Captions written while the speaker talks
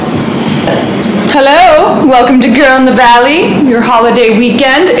Hello, welcome to Girl in the Valley, your holiday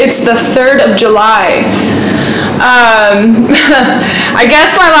weekend. It's the 3rd of July. I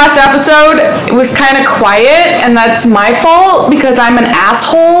guess my last episode was kind of quiet, and that's my fault because I'm an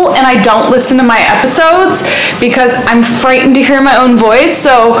asshole and I don't listen to my episodes because I'm frightened to hear my own voice.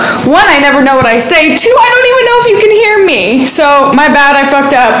 So, one, I never know what I say. Two, I don't even know if you can hear me. So, my bad, I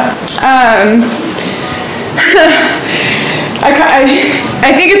fucked up.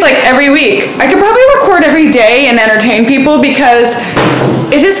 I think it's like every week. I could probably record every day and entertain people because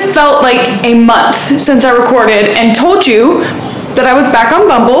it has felt like a month since I recorded and told you that I was back on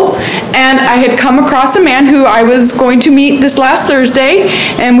Bumble and I had come across a man who I was going to meet this last Thursday,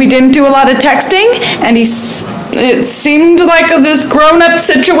 and we didn't do a lot of texting, and it seemed like this grown-up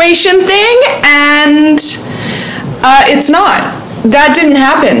situation thing, and it's not. That didn't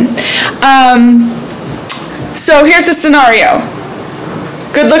happen. So here's the scenario.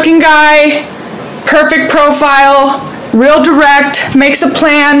 Good-looking guy, perfect profile, real direct, makes a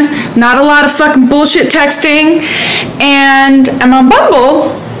plan, not a lot of fucking bullshit texting, and I'm on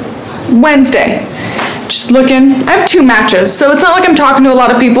Bumble Wednesday. Just looking. I have 2 matches, so it's not like I'm talking to a lot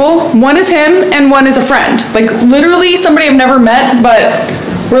of people. One is him, and one is a friend. Like, literally somebody I've never met, but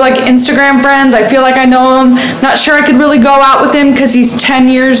we're like Instagram friends. I feel like I know him. Not sure I could really go out with him because he's 10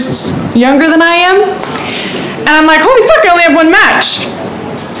 years younger than I am. And I'm like, holy fuck, I only have 1 match.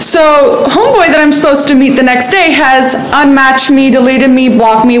 So, homeboy that I'm supposed to meet the next day has unmatched me, deleted me,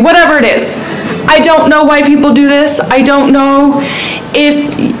 blocked me, whatever it is. I don't know why people do this. I don't know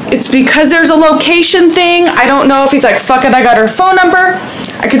if it's because there's a location thing. I don't know if he's like, fuck it, I got her phone number.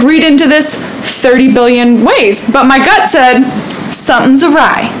 I could read into this 30 billion ways, but my gut said, something's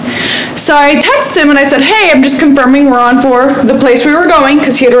awry. So I texted him and I said, hey, I'm just confirming we're on for the place we were going,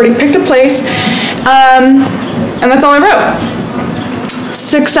 because he had already picked a place. And that's all I wrote.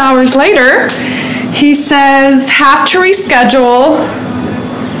 6 hours later, he says, have to reschedule.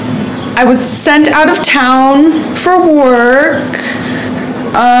 I was sent out of town for work.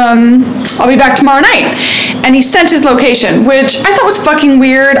 I'll be back tomorrow night. And he sent his location, which I thought was fucking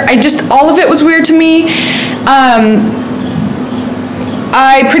weird. All of it was weird to me.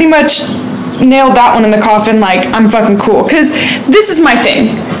 I pretty much nailed that one in the coffin, like, I'm fucking cool. Because this is my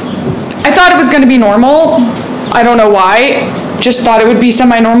thing. I thought it was going to be normal. I don't know why. Just thought it would be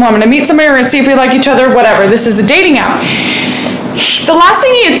semi-normal. I'm going to meet somebody, we're going to see if we like each other, whatever. This is a dating app. The last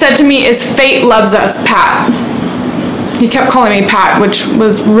thing he had said to me is, fate loves us, Pat. He kept calling me Pat, which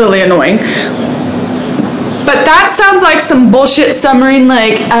was really annoying. But that sounds like some bullshit submarine,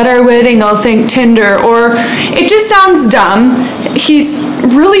 like, at our wedding I'll thank Tinder, or it just sounds dumb. He's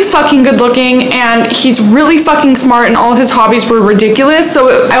really fucking good looking, and he's really fucking smart, and all of his hobbies were ridiculous,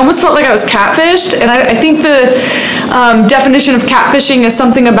 so I almost felt like I was catfished, and I think the definition of catfishing is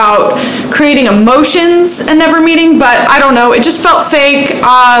something about creating emotions and never meeting, but I don't know, it just felt fake.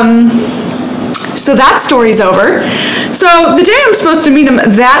 So that story's over. So the day I'm supposed to meet him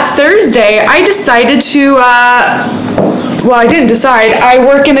that Thursday, I decided to, well, I didn't decide. I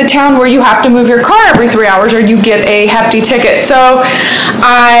work in a town where you have to move your car every 3 hours or you get a hefty ticket. So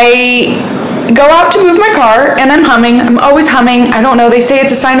I go out to move my car and I'm humming. I'm always humming. I don't know. They say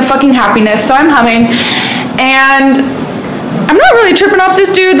it's a sign of fucking happiness. So I'm humming. And I'm not really tripping off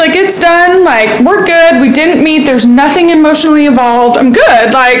this dude. Like, it's done. Like, we're good. We didn't meet. There's nothing emotionally involved. I'm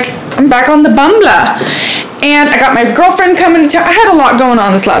good. Like, I'm back on the Bumble. And I got my girlfriend coming to town. I had a lot going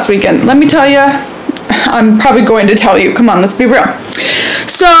on this last weekend. Let me tell you. I'm probably going to tell you. Come on, let's be real.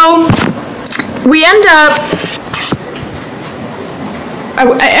 So, we end up...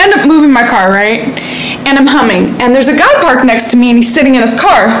 I end up moving my car, right? And I'm humming. And there's a guy parked next to me, and he's sitting in his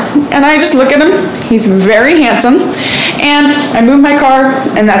car. And I just look at him. He's very handsome. And I move my car,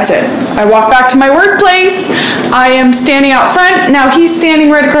 and that's it. I walk back to my workplace. I am standing out front. Now he's standing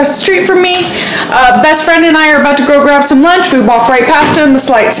right across the street from me. Best friend and I are about to go grab some lunch. We walk right past him, a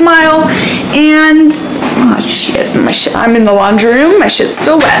slight smile. And, oh shit, I'm in the laundry room. My shit's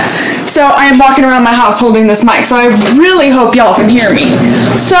still wet. So I am walking around my house holding this mic. So I really hope y'all can hear me.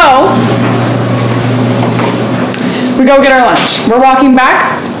 So, we go get our lunch. We're walking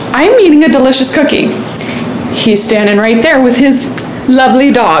back. I'm eating a delicious cookie. He's standing right there with his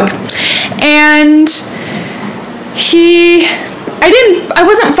lovely dog. And I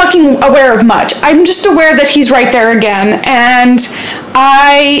wasn't fucking aware of much. I'm just aware that he's right there again. And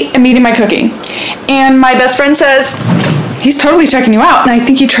I am eating my cookie. And my best friend says, he's totally checking you out. And I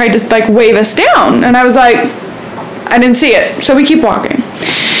think he tried to like wave us down. And I was like, I didn't see it. So we keep walking.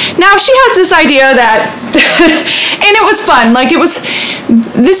 Now she has this idea that, and it was fun. Like,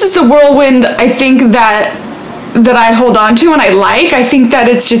 this is the Whirlwind, I think, that that I hold on to and I like. I think that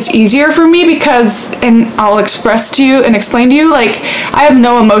it's just easier for me because, and I'll express to you and explain to you, like, I have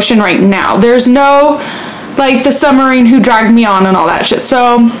no emotion right now. There's no, like, the submarine who dragged me on and all that shit.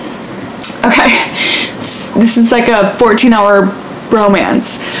 So, okay, this is like a 14-hour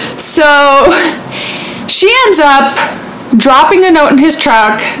romance. So, she ends up dropping a note in his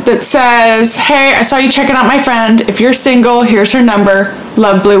truck that says, hey, I saw you checking out my friend. If you're single, here's her number.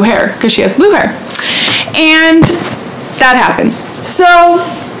 Love, blue hair, because she has blue hair. And that happened. So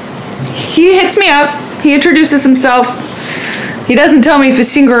he hits me up. He introduces himself. He doesn't tell me if he's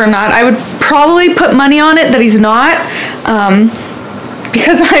single or not. I would probably put money on it that he's not.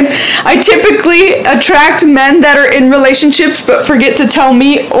 Because I typically attract men that are in relationships but forget to tell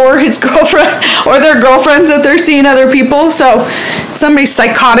me or his girlfriend or their girlfriends that they're seeing other people. So if somebody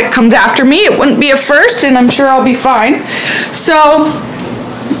psychotic comes after me, it wouldn't be a first, and I'm sure I'll be fine. So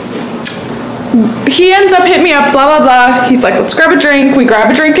he ends up hitting me up, blah, blah, blah. He's like, let's grab a drink. We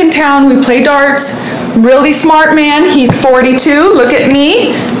grab a drink in town. We play darts. Really smart man. He's 42. Look at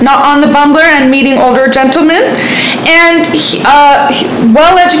me. Not on the bumbler and meeting older gentlemen. And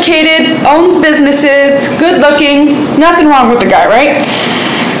well-educated, owns businesses, good-looking. Nothing wrong with the guy, right?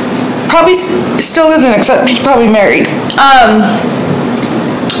 Probably still isn't, except he's probably married.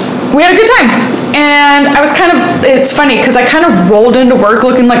 We had a good time. And I was it's funny because I kind of rolled into work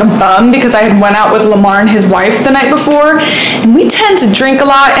looking like a bum because I had went out with Lamar and his wife the night before. And we tend to drink a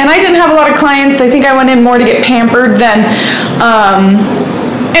lot, and I didn't have a lot of clients. I think I went in more to get pampered than,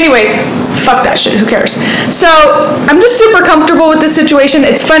 anyways, fuck that shit, who cares? So I'm just super comfortable with this situation.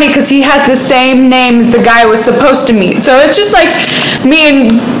 It's funny because he has the same names the guy was supposed to meet. So it's just like me and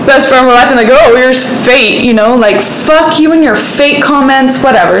best friend were laughing like, oh, here's fate, you know, like fuck you and your fate comments,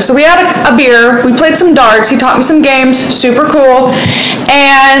 whatever. So we had a beer, we played some darts, he taught me some games, super cool,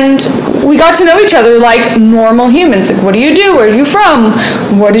 and we got to know each other like normal humans. Like, what do you do? Where are you from?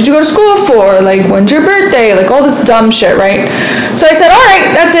 What did you go to school for? Like, when's your birthday? Like all this dumb shit, right? So I said, all right,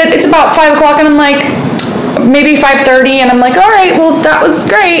 that's it. It's about 5 o'clock, and I'm like, maybe 5:30, and I'm like, all right, well, that was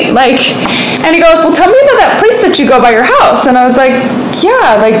great. Like, and he goes, well, tell me about that place that you go by your house. And I was like,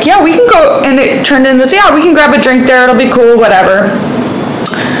 yeah, we can go. And it turned into this, yeah, we can grab a drink there. It'll be cool, whatever.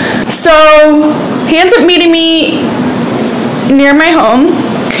 So he ends up meeting me near my home,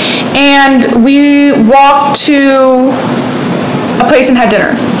 and we walked to a place and had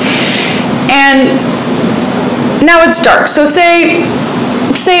dinner. And now it's dark. So say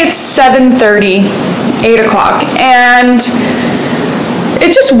it's 7:30, 8 o'clock, and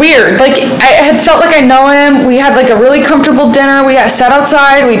it's just weird. Like, I had felt like I know him. We had like a really comfortable dinner. We sat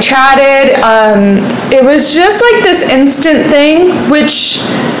outside, we chatted. It was just like this instant thing, which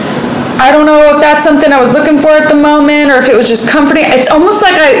I don't know if that's something I was looking for at the moment or if it was just comforting. It's almost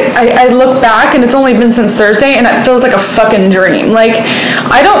like I look back and it's only been since Thursday and it feels like a fucking dream. Like,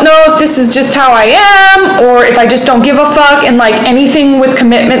 I don't know if this is just how I am or if I just don't give a fuck, and like anything with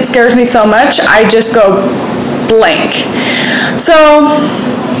commitment scares me so much, I just go blank. So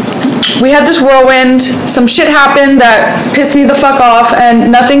we had this whirlwind, some shit happened that pissed me the fuck off,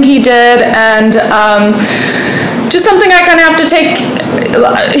 and nothing he did, and just something I kind of have to take.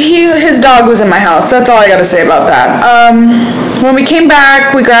 His dog was in my house. That's all I got to say about that. When we came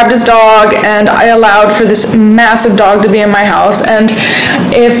back, we grabbed his dog, and I allowed for this massive dog to be in my house. And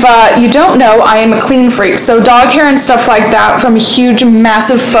if you don't know, I am a clean freak. So dog hair and stuff like that from a huge,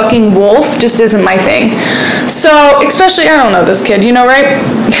 massive fucking wolf just isn't my thing. So, especially, I don't know this kid, you know, right?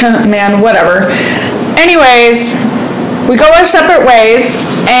 Man, whatever. Anyways, we go our separate ways,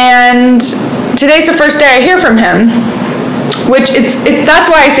 and today's the first day I hear from him. Which that's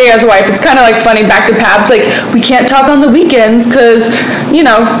why I say as a wife, it's kind of like funny, back to Pabs, like, we can't talk on the weekends because, you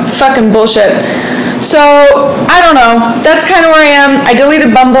know, fucking bullshit. So, I don't know, that's kind of where I am. I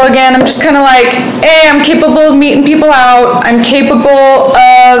deleted Bumble again. I'm just kind of like, hey, I'm capable of meeting people out. I'm capable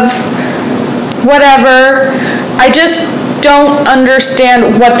of whatever. I just don't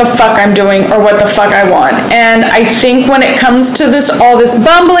understand what the fuck I'm doing or what the fuck I want. And I think when it comes to all this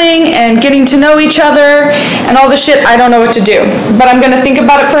bumbling and getting to know each other and all this shit, I don't know what to do. But I'm gonna think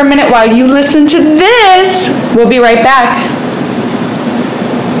about it for a minute while you listen to this. We'll be right back.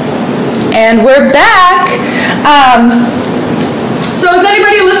 And we're back. So has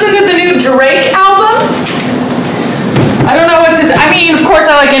anybody listened to the new Drake album? I don't know what to, I mean, of course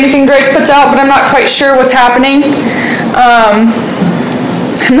I like anything Drake puts out, but I'm not quite sure what's happening.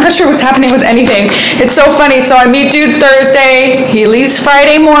 I'm not sure what's happening with anything. It's so funny. So I meet dude Thursday. He leaves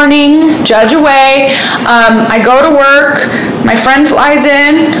Friday morning, Judge away. I go to work. My friend flies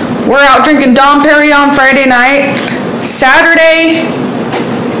in. We're out drinking Dom Perignon Friday night. Saturday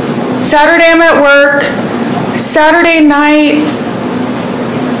I'm at work. Saturday night,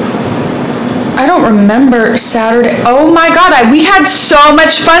 I don't remember Saturday. Oh my God, we had so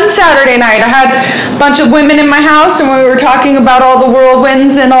much fun Saturday night. I had a bunch of women in my house and we were talking about all the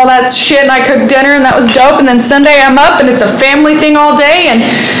whirlwinds and all that shit, and I cooked dinner and that was dope. And then Sunday I'm up and it's a family thing all day, and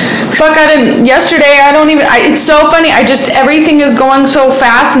yesterday it's so funny. Everything is going so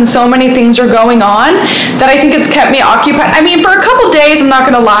fast and so many things are going on that I think it's kept me occupied. I mean, for a couple days, I'm not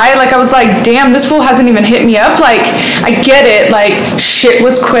gonna lie, like I was like, damn, this fool hasn't even hit me up. Like, I get it, like shit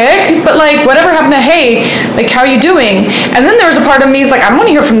was quick, but like whatever happened to, hey, like how you doing? And then there was a part of me is like, I don't want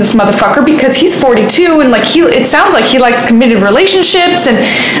to hear from this motherfucker because he's 42 and like it sounds like he likes committed relationships, and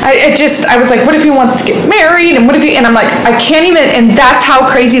I was like, what if he wants to get married, and what if he, and I'm like, I can't even, and that's how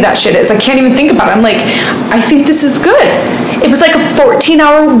crazy that shit is. I can't even think about it. I'm like, I think this is good. It was like a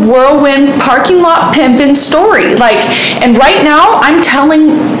 14-hour whirlwind parking lot pimpin' story. Like, and right now I'm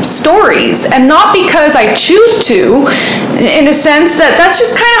telling stories, and not because I choose to, in a sense that's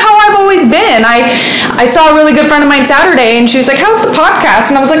just kind of how I've always been. I saw a really good friend of mine Saturday, and she was like, how's the podcast?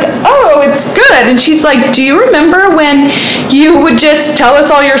 And I was like, oh, it's good. And she's like, do you remember when you would just tell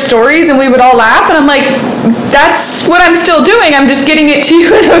us all your stories and we would all laugh? And I'm like, that's what I'm still doing. I'm just getting it to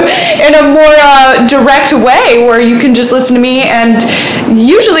you in a more direct way where you can just listen to me. And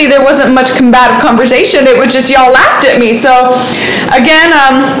usually there wasn't much combative conversation. It was just y'all laughed at me. So again,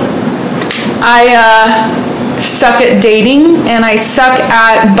 I suck at dating, and I suck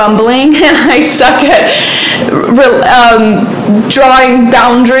at bumbling, and I suck at drawing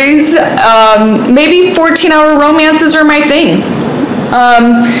boundaries. Maybe 14-hour romances are my thing.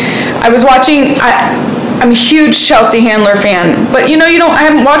 I'm a huge Chelsea Handler fan, but I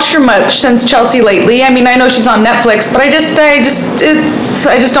haven't watched her much since Chelsea lately. I mean, I know she's on Netflix, but I just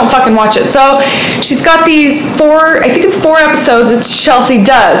don't fucking watch it. So she's got these I think it's 4 episodes. It's Chelsea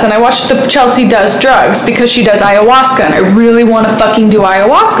Does, and I watched the Chelsea Does Drugs because she does ayahuasca, and I really want to fucking do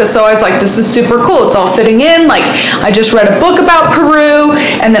ayahuasca. So I was like, this is super cool. It's all fitting in. Like, I just read a book about Peru,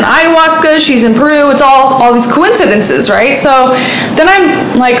 and then ayahuasca. She's in Peru. It's all these coincidences, right? So then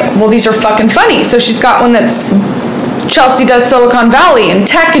I'm like, well, these are fucking funny. So she's got one that's Chelsea Does Silicon Valley and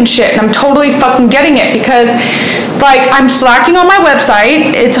tech and shit, and I'm totally fucking getting it because like I'm slacking on my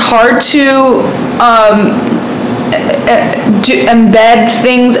website. It's hard to embed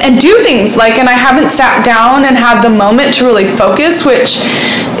things and do things, like, and I haven't sat down and had the moment to really focus, which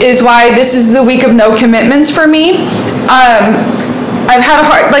is why this is the week of no commitments for me.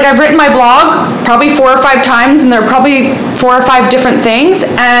 I've written my blog probably 4 or 5 times, and there are probably 4 or 5 different things,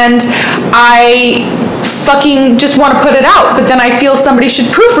 and I fucking just want to put it out, but then I feel somebody should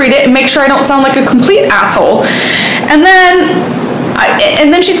proofread it and make sure I don't sound like a complete asshole. And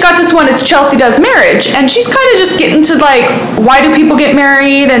then she's got this one, it's Chelsea Does Marriage, and she's kind of just getting to like, why do people get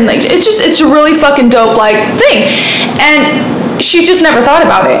married, and like it's a really fucking dope like thing, and she's just never thought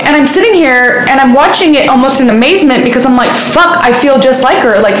about it. And I'm sitting here and I'm watching it almost in amazement because I'm like, fuck, I feel just like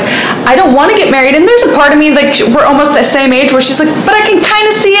her. Like, I don't want to get married. And there's a part of me, like, we're almost the same age, where she's like, but I can kind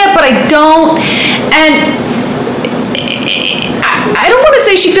of see it, but I don't. And I don't want to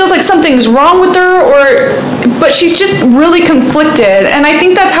say she feels like something's wrong with her, but she's just really conflicted. And I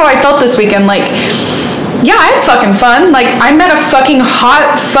think that's how I felt this weekend. Like, yeah, I had fucking fun. Like, I met a fucking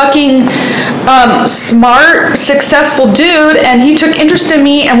hot, fucking smart, successful dude, and he took interest in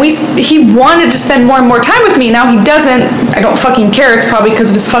me, and he wanted to spend more and more time with me. Now he doesn't. I don't fucking care. It's probably because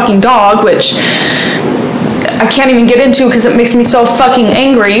of his fucking dog, which I can't even get into because it makes me so fucking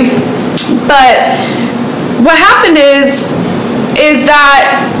angry. But what happened is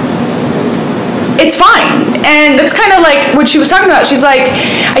that it's fine. And it's kind of like what she was talking about. She's like,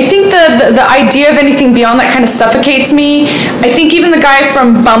 I think the idea of anything beyond that kind of suffocates me. I think even the guy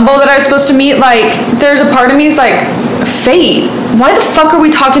from Bumble that I was supposed to meet, like, there's a part of me is like, fate? Why the fuck are we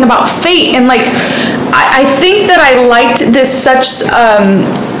talking about fate? And like, I think that I liked this such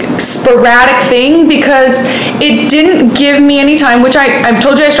sporadic thing because it didn't give me any time, which I've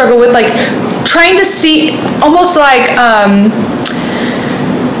told you I struggle with, like trying to see almost like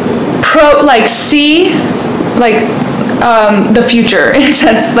see the future in a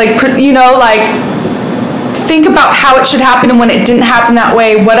sense, like, you know, like think about how it should happen and when it didn't happen that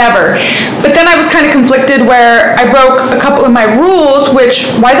way, whatever. But then I was kind of conflicted where I broke a couple of my rules, which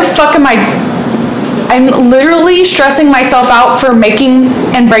why the fuck am I'm literally stressing myself out for making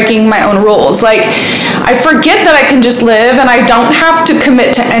and breaking my own rules. Like, I forget that I can just live and I don't have to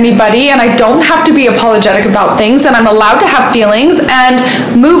commit to anybody and I don't have to be apologetic about things and I'm allowed to have feelings and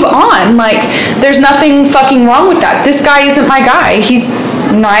move on. Like, there's nothing fucking wrong with that. This guy isn't my guy. He's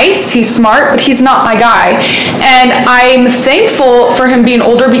nice, he's smart, but he's not my guy. And I'm thankful for him being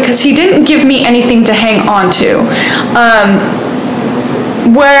older because he didn't give me anything to hang on to.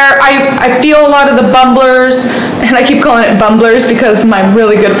 Where I feel a lot of the bumblers, and I keep calling it bumblers because my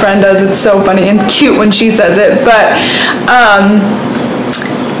really good friend does, it's so funny and cute when she says it, but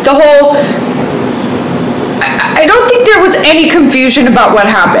the whole, I don't think there was any confusion about what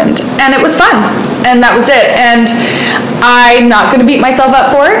happened, and it was fun, and that was it, and I'm not going to beat myself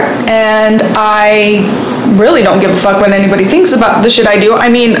up for it, and I really don't give a fuck what anybody thinks about the shit I do. I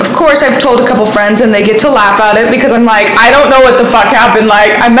mean, of course, I've told a couple friends and they get to laugh at it because I'm like, I don't know what the fuck happened.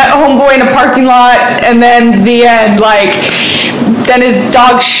 Like, I met a homeboy in a parking lot and then the end, like, then his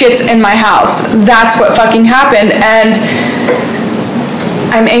dog shits in my house. That's what fucking happened, and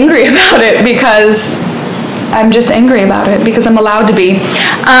I'm angry about it because I'm just angry about it because I'm allowed to be.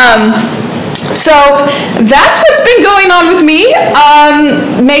 So that's what's been going on with me,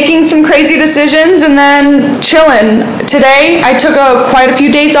 making some crazy decisions and then chilling. Today I took quite a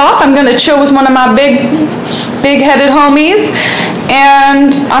few days off. I'm going to chill with one of my big-headed homies,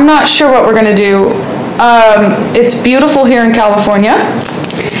 and I'm not sure what we're going to do. It's beautiful here in California,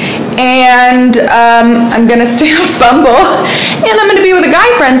 and I'm going to stay off Bumble, and I'm going to be with a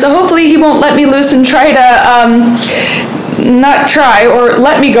guy friend, so hopefully he won't let me loose and try to not try or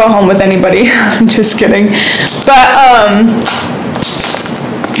let me go home with anybody. Just kidding. But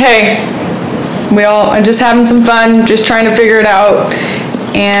hey, I'm just having some fun, just trying to figure it out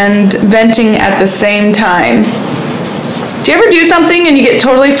and venting at the same time. Do you ever do something and you get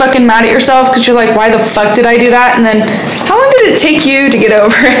totally fucking mad at yourself because you're like, why the fuck did I do that? And then how long did it take you to get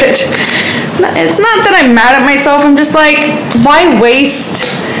over it? It's not that I'm mad at myself, I'm just like, why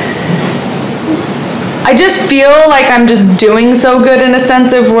waste? I just feel like I'm just doing so good in a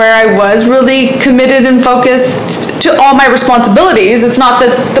sense of where I was really committed and focused to all my responsibilities. It's not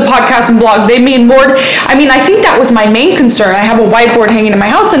that the podcast and blog, they mean more. I mean, I think that was my main concern. I have a whiteboard hanging in my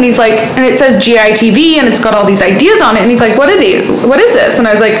house and he's like, and it says GITV and it's got all these ideas on it. And he's like, what are these? What is this? And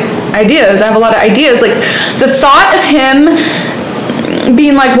I was like, ideas. I have a lot of ideas. Like the thought of him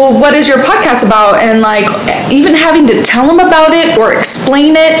being like, well, what is your podcast about? And like even having to tell him about it or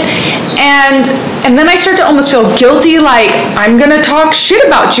explain it, and then I start to almost feel guilty, like I'm gonna talk shit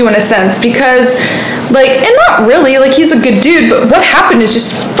about you in a sense because like, and not really, like he's a good dude, but what happened is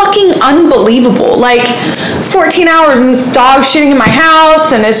just fucking unbelievable. Like 14 hours and this dog shitting in my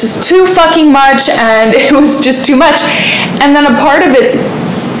house, and it's just too fucking much, and it was just too much. And then a part of it's,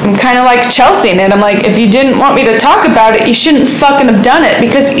 I'm kind of like Chelsea, and I'm like, if you didn't want me to talk about it, you shouldn't fucking have done it,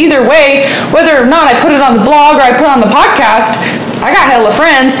 because either way, whether or not I put it on the blog or I put it on the podcast, I got hella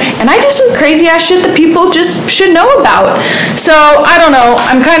friends, and I do some crazy ass shit that people just should know about. So, I don't know,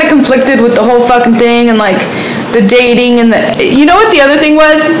 I'm kind of conflicted with the whole fucking thing, and like, the dating, and the, you know what the other thing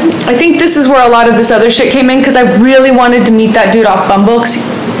was? I think this is where a lot of this other shit came in, because I really wanted to meet that dude off Bumble, because he's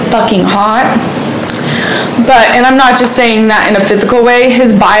fucking hot. But, and I'm not just saying that in a physical way,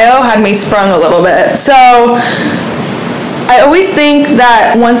 his bio had me sprung a little bit. So, I always think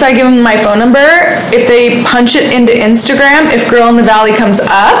that once I give them my phone number, if they punch it into Instagram, if Girl in the Valley comes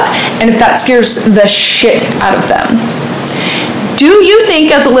up, and if that scares the shit out of them. Do you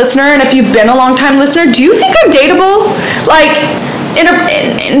think, as a listener, and if you've been a long-time listener, do you think I'm dateable? Like, in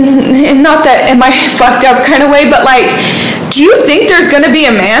not that am I fucked up kind of way, but like, do you think there's gonna be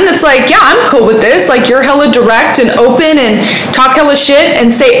a man that's like, yeah, I'm cool with this, like you're hella direct and open and talk hella shit and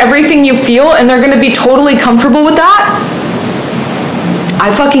say everything you feel, and they're gonna be totally comfortable with that?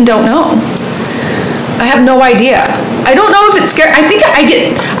 I fucking don't know. I have no idea. I don't know if it's scary. I think I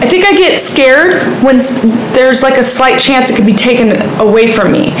get scared when there's like a slight chance it could be taken away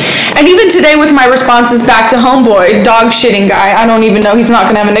from me. And even today with my responses back to homeboy, dog shitting guy, I don't even know, he's not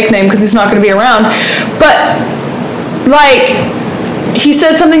gonna have a nickname because he's not gonna be around, but like, he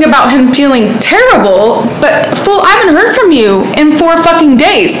said something about him feeling terrible, but fool, I haven't heard from you in 4 fucking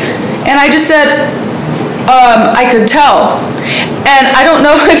days. And I just said, I could tell. And I don't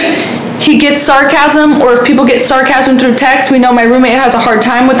know if he gets sarcasm or if people get sarcasm through text. We know my roommate has a hard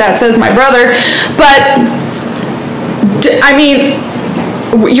time with that, says my brother. But, I mean,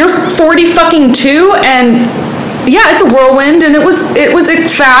 you're 40 fucking 2, and yeah, it's a whirlwind, and it was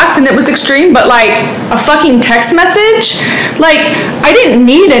fast and it was extreme, but like a fucking text message, like I didn't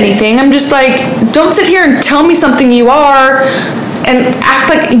need anything. I'm just like, don't sit here and tell me something you are and act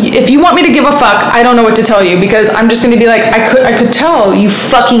like, if you want me to give a fuck, I don't know what to tell you, because I'm just gonna be like, I could tell, you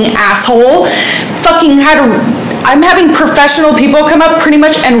fucking asshole, fucking had a I'm having professional people come up pretty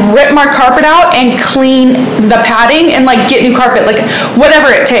much and rip my carpet out and clean the padding and like get new carpet, like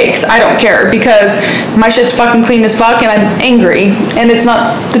whatever it takes. I don't care, because my shit's fucking clean as fuck and I'm angry, and it's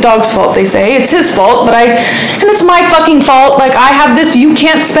not the dog's fault, they say. It's his fault, and it's my fucking fault. Like, I have this you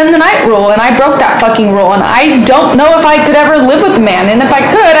can't spend the night rule, and I broke that fucking rule, and I don't know if I could ever live with a man, and if I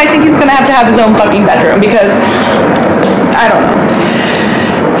could, I think he's gonna have his own fucking bedroom, because I don't know.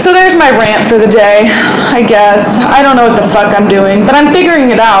 So there's my rant for the day, I guess. I don't know what the fuck I'm doing, but I'm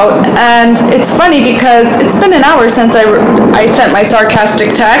figuring it out. And it's funny because it's been an hour since I sent my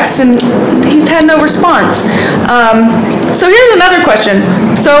sarcastic text, and he's had no response. So here's another question.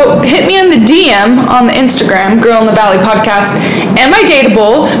 So hit me in the DM on the Instagram, Girl in the Valley podcast. Am I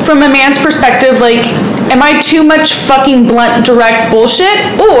dateable from a man's perspective? Like, am I too much fucking blunt, direct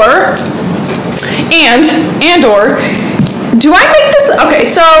bullshit? Or do I make this? Okay,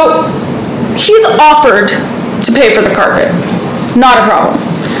 so he's offered to pay for the carpet. Not a problem.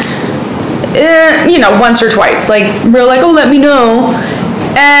 Once or twice. Like, we're like, oh, let me know.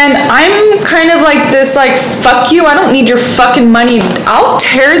 And I'm kind of like this, like, fuck you, I don't need your fucking money. I'll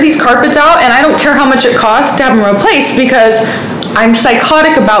tear these carpets out, and I don't care how much it costs to have them replaced, because I'm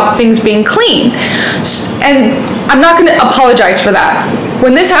psychotic about things being clean. And I'm not gonna apologize for that.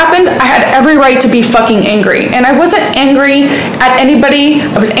 When this happened, I had every right to be fucking angry. And I wasn't angry at anybody.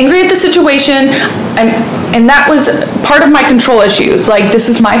 I was angry at the situation. And that was part of my control issues. Like, this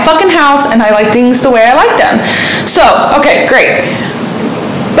is my fucking house, and I like things the way I like them. So, okay, great.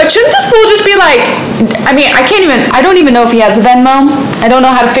 But shouldn't this fool just be like, I don't even know if he has a Venmo. I don't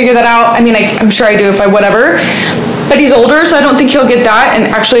know how to figure that out. I'm sure I do if I whatever. But he's older, so I don't think he'll get that. And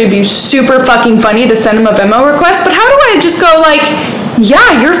actually, it'd be super fucking funny to send him a Venmo request. But how do I just go like,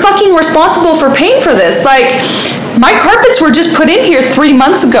 yeah, you're fucking responsible for paying for this. Like, my carpets were just put in here 3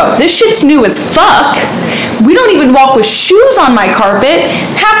 months ago. This shit's new as fuck. We don't even walk with shoes on my carpet.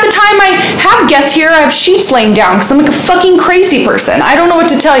 Half the time I have guests here, I have sheets laying down because I'm like a fucking crazy person. I don't know what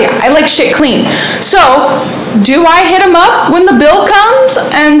to tell you. I like shit clean. So, do I hit him up when the bill comes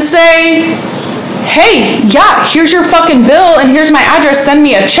and say, hey, yeah, here's your fucking bill, and here's my address, send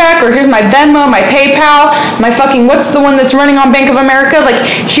me a check, or here's my Venmo, my PayPal, my fucking, what's the one that's running on Bank of America? Like,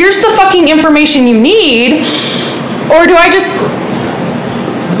 here's the fucking information you need. Or do I just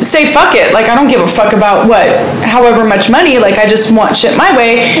say fuck it? Like, I don't give a fuck about however much money, like, I just want shit my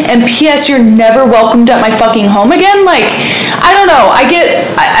way, and P.S. you're never welcomed at my fucking home again? Like, I don't know, I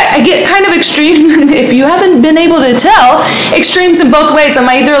get kind of extreme, if you haven't been able to tell, extremes in both ways. I'm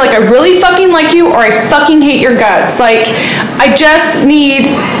either like, I really fucking like you, or I fucking hate your guts. Like, I just need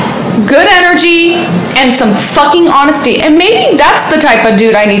good energy and some fucking honesty. And maybe that's the type of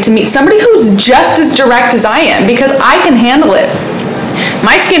dude I need to meet, somebody who's just as direct as I am, because I can handle it.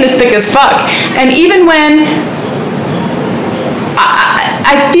 My skin is thick as fuck. And even when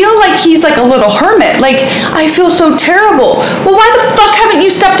I feel like he's like a little hermit, like, I feel so terrible. Well, why the fuck haven't you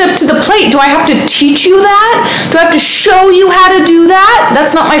stepped up to the plate? Do I have to teach you that? Do I have to show you how to do that?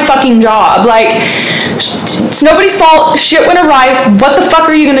 That's not my fucking job. Like, it's nobody's fault. Shit went awry. What the fuck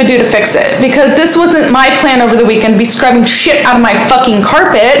are you gonna do to fix it? Because this wasn't my plan over the weekend, to be scrubbing shit out of my fucking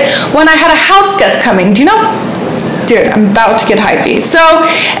carpet when I had a house guest coming. Do you know? Dude, I'm about to get hypey. So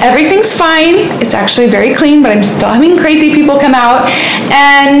everything's fine. It's actually very clean, but I'm still having crazy people come out.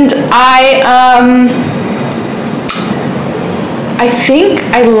 And I think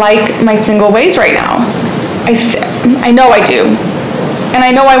I like my single ways right now. I know I do. And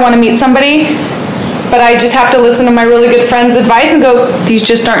I know I want to meet somebody, but I just have to listen to my really good friend's advice and go, these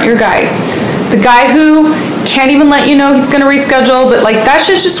just aren't your guys. The guy who can't even let you know he's going to reschedule, but like, that's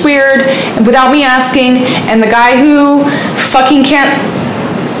just weird without me asking. And the guy who fucking can't,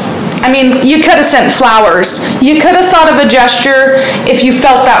 you could have sent flowers. You could have thought of a gesture if you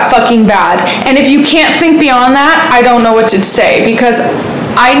felt that fucking bad. And if you can't think beyond that, I don't know what to say, because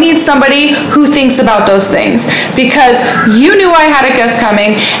I need somebody who thinks about those things, because you knew I had a guest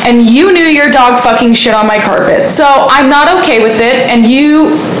coming and you knew your dog fucking shit on my carpet. So I'm not okay with it, and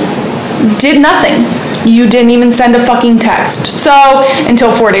you did nothing. You didn't even send a fucking text. So,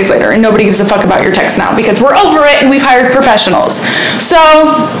 until 4 days later, and nobody gives a fuck about your text now, because we're over it and we've hired professionals. So,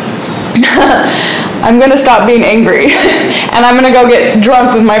 I'm gonna stop being angry, and I'm gonna go get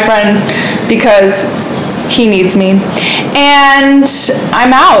drunk with my friend, because he needs me. And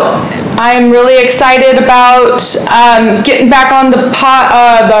I'm out. I'm really excited about getting back on the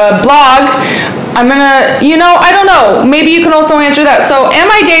blog. I'm gonna, I don't know. Maybe you can also answer that. So, am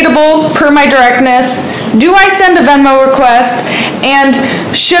I dateable per my directness? Do I send a Venmo request? And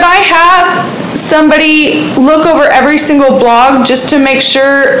should I have somebody look over every single blog just to make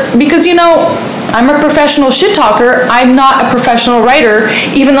sure? Because, I'm a professional shit talker. I'm not a professional writer,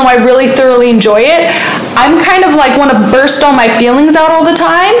 even though I really thoroughly enjoy it. I'm kind of like want to burst all my feelings out all the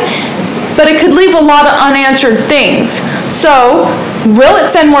time, but it could leave a lot of unanswered things. So, will it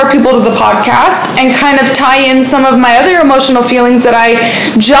send more people to the podcast and kind of tie in some of my other emotional feelings that I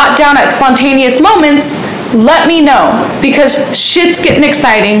jot down at spontaneous moments? Let me know, because shit's getting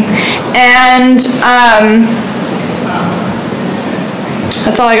exciting. And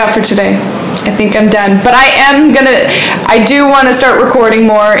that's all I got for today. I think I'm done. But I do want to start recording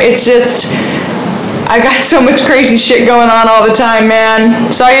more. It's just, I got so much crazy shit going on all the time,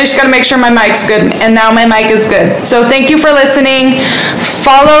 man. So I just got to make sure my mic's good. And now my mic is good. So thank you for listening.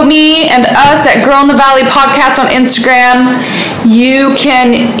 Follow me and us at Girl in the Valley Podcast on Instagram. You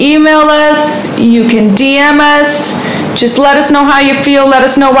can email us. You can DM us. Just let us know how you feel. Let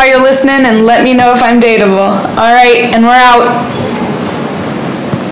us know why you're listening. And let me know if I'm dateable. All right. And we're out.